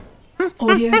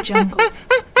Audio Jungle.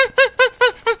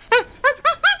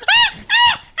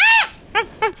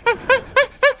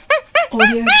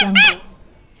 Audio Jungle.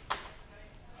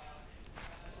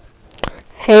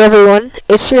 Hey everyone,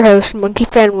 it's your host, Monkey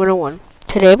Fan 101.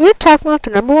 Today we're talking about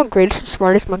the number one greatest and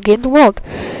smartest monkey in the world.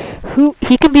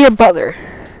 He can be a butler.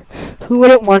 Who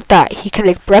wouldn't want that? He can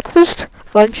make breakfast,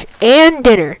 lunch, and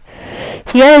dinner.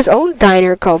 He had his own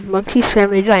diner called Monkey's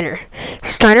Family Diner.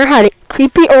 His diner had a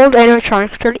creepy old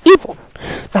animatronics turned evil.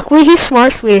 Luckily he's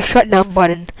smart, so he had a shutdown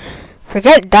button.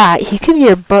 Forget that, he can be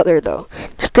a butler though.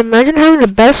 Just imagine having the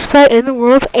best pet in the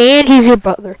world and he's your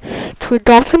butler. To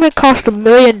adopt him it cost $1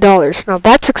 million. Now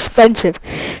that's expensive.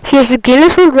 He has the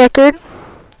Guinness World Record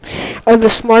of the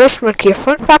smartest monkey. A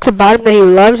fun fact about him that he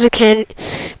loves the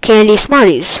candy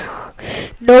Smarties.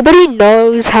 Nobody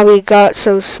knows how he got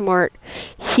so smart.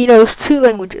 He knows 2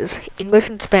 languages, English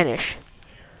and Spanish.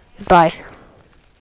 Goodbye.